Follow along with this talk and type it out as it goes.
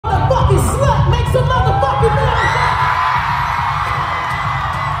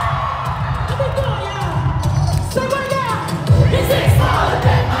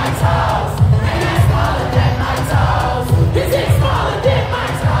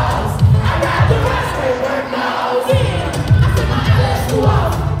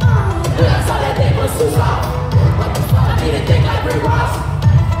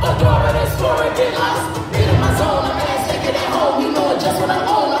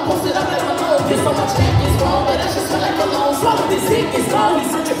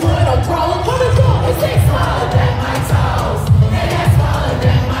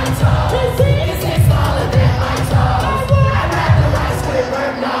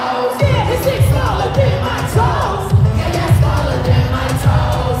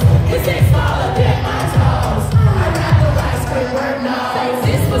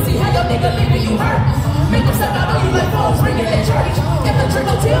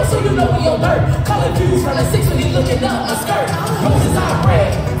you know we on dirt. Calling views from the 6 when he looking up my skirt. Roses are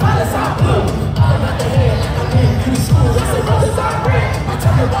red, violets are blue. All about the head like I'm in beauty school. I said roses are red, I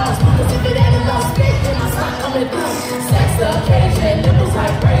turn the walls blue. Cause if it ain't enough stick, then I start coming through. Sex occasion, nipples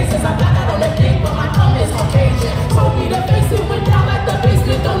like raisins. I black out on the dick, but my thumb is Caucasian. Told me to face it, went down like the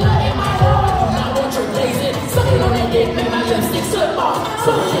basement. Don't nut in my hole, I do not want your glazing. Sucking on that dick, make my lipstick slip off.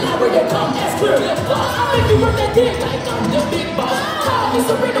 So can I bring it come as clear lip gloss? I make you work that dick like I'm the big boss.